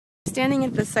standing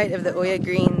at the site of the Oya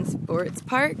Green Sports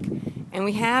Park, and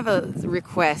we have a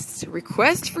request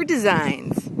for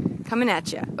designs coming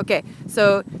at you. Okay,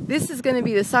 so this is going to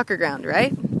be the soccer ground,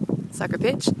 right? Soccer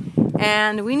pitch.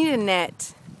 And we need a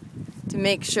net to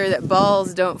make sure that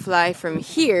balls don't fly from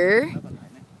here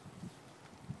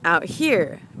out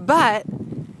here. But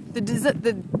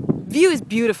the view is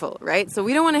beautiful, right? So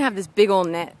we don't want to have this big old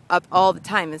net up all the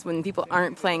time as when people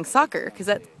aren't playing soccer, because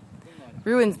that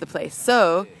ruins the place.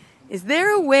 So is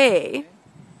there a way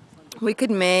we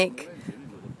could make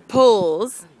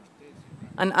poles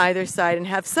on either side and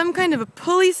have some kind of a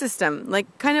pulley system, like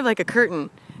kind of like a curtain,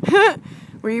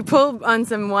 where you pull on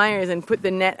some wires and put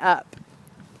the net up,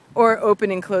 or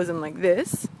open and close them like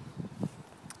this.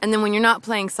 And then when you're not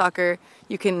playing soccer,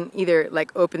 you can either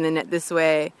like open the net this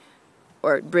way,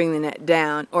 or bring the net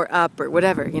down, or up, or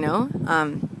whatever, you know?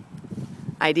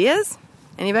 Ideas?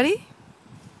 Anybody?